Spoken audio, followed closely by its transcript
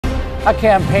A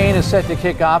campaign is set to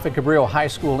kick off at Cabrillo High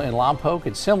School in Lompoc.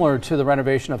 It's similar to the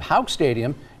renovation of Houck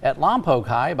Stadium at Lompoc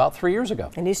High about 3 years ago.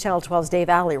 And News Channel 12's Dave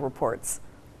Alley reports.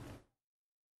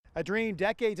 A dream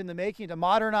decades in the making to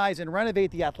modernize and renovate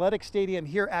the athletic stadium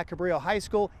here at Cabrillo High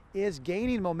School is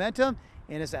gaining momentum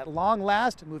and is at long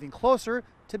last moving closer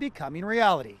to becoming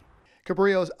reality.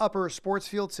 Cabrillo's upper sports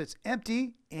field sits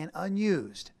empty and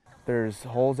unused. There's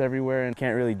holes everywhere and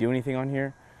can't really do anything on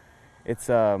here.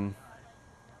 It's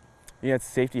it's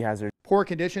a safety hazard. Poor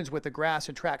conditions with the grass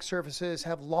and track surfaces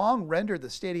have long rendered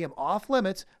the stadium off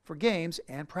limits for games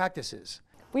and practices.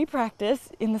 We practice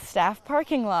in the staff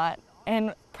parking lot,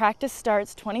 and practice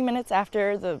starts 20 minutes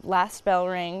after the last bell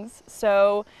rings,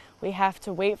 so we have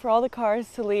to wait for all the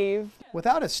cars to leave.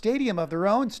 Without a stadium of their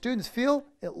own, students feel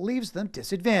it leaves them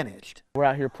disadvantaged. We're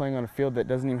out here playing on a field that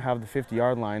doesn't even have the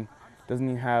 50-yard line, doesn't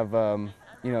even have,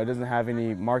 it doesn't have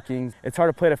any markings. It's hard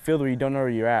to play at a field where you don't know where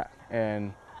you're at,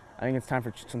 and I think it's time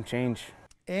for some change.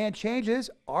 And changes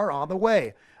are on the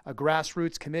way. A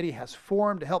grassroots committee has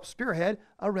formed to help spearhead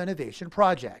a renovation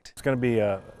project. It's going to be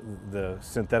the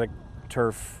synthetic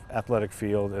turf athletic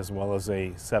field as well as a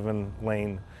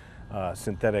 7-lane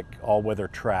synthetic all-weather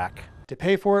track. To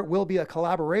pay for it will be a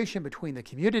collaboration between the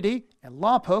community and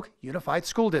Lompoc Unified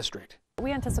School District.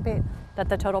 We anticipate that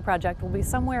the total project will be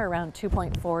somewhere around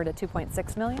 2.4 to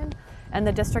 2.6 million, and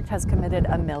the district has committed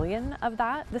 $1 million of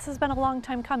that. This has been a long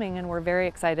time coming, and we're very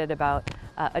excited about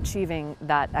achieving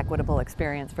that equitable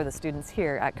experience for the students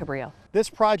here at Cabrillo. This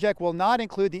project will not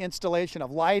include the installation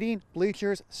of lighting,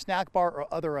 bleachers, snack bar, or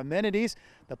other amenities.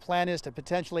 The plan is to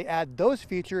potentially add those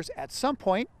features at some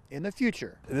point in the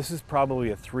future. This is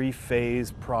probably a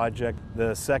 3-phase project.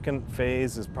 The second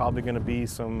phase is probably going to be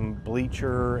some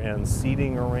bleacher and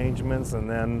seating arrangements, and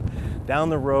then down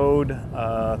the road,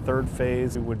 third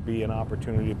phase, it would be an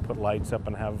opportunity to put lights up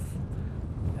and have,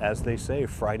 as they say,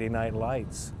 Friday night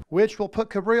lights. Which will put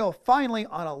Cabrillo finally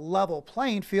on a level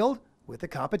playing field with the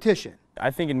competition. I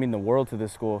think it'd mean the world to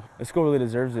this school. The school really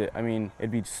deserves it. I mean,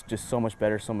 it'd be just so much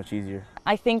better, so much easier.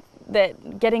 I think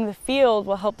that getting the field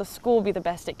will help the school be the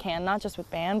best it can, not just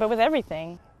with band, but with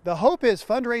everything. The hope is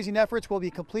fundraising efforts will be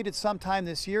completed sometime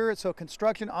this year, so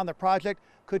construction on the project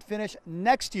could finish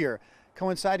next year,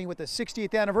 coinciding with the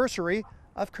 60th anniversary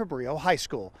of Cabrillo High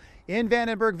School. In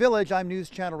Vandenberg Village, I'm News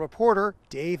Channel reporter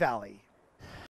Dave Alley.